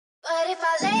But if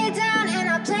I lay down and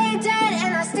I play dead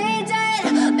and I stay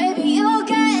dead, maybe you'll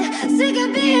get sick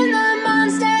of being the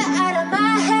monster out of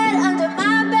my head, under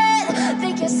my bed.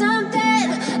 Think you're something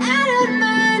out of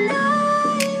my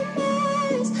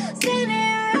nightmares,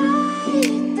 standing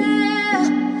right there.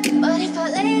 But if I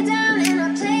lay down and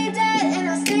I play dead and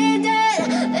I stay dead,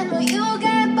 then will you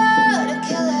get bored of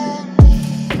killing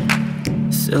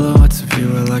me? Silhouettes of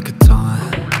you are like a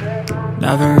taunt.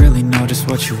 Never really know just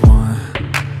what you want.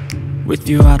 With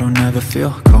you I don't ever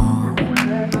feel calm.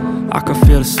 I can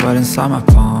feel the sweat inside my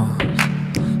palms.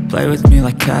 Play with me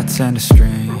like cats and a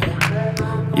string.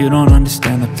 You don't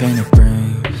understand the pain it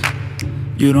brings.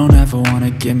 You don't ever wanna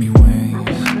give me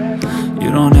wings.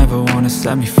 You don't ever wanna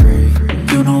set me free.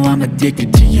 You know I'm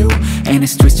addicted to you, and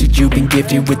it's twisted, you've been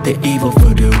gifted with the evil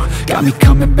voodoo. Got me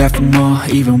coming back for more,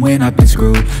 even when I've been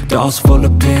screwed. Dolls full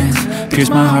of pins, pierce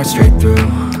my heart straight through.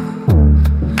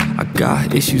 I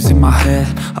got issues in my head,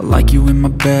 I like you in my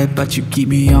bed, but you keep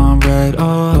me on red.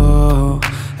 Oh,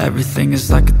 everything is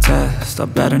like a test, I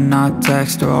better not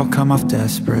text or I'll come off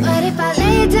desperate. But if I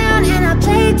lay down and I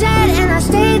play dead and I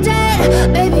stay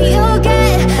dead, baby you'll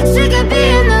get sick of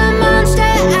being the monster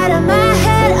out of my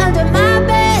head, under my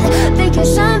bed. Think you're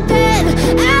something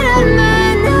out of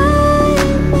my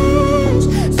nightmares,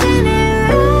 standing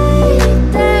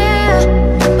right there.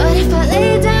 But if I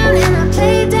lay down and I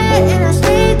play dead and I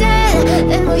stay dead,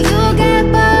 then will you get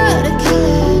bored of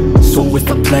killing me? So if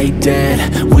I play dead,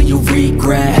 will you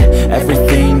regret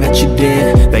everything that you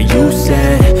did, that you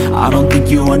said? I don't think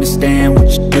you understand what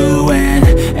you're doing,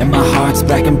 and my heart's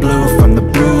black and blue from the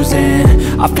bruising.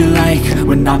 I feel like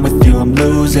when I'm with you I'm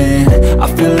losing. I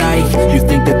feel like you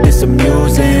think that this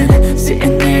amusing,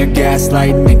 sitting there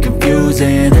gaslighting and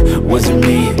confusing. Was it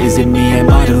me? Is it me? Am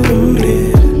I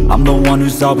deluded? I'm the one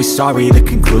who's always sorry, the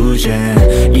conclusion,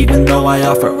 even though I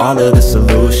offer all of the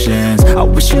solutions. I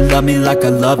wish you loved me like I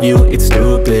love you, it's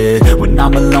stupid. When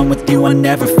I'm alone with you I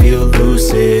never feel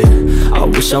lucid. I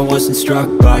wish I wasn't struck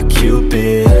by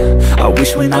Cupid. I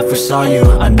wish when I first saw you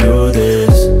I knew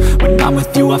this. When I'm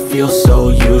with you I feel so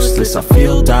useless, I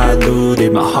feel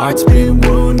diluted, my heart's been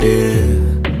wounded.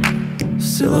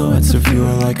 Silhouettes of you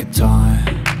are like a taunt.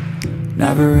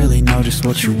 Never really know just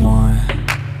what you want.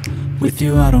 With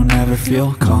you I don't ever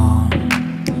feel calm.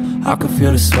 I can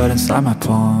feel the sweat inside my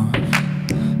palms.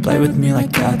 Play with me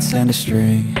like cats and a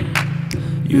string.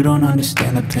 You don't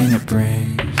understand the pain it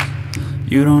brings.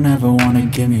 You don't ever wanna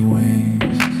give me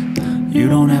wings. You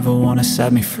don't ever wanna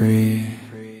set me free.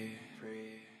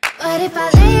 But if I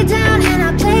lay down and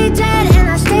I play dead and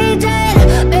I stay dead,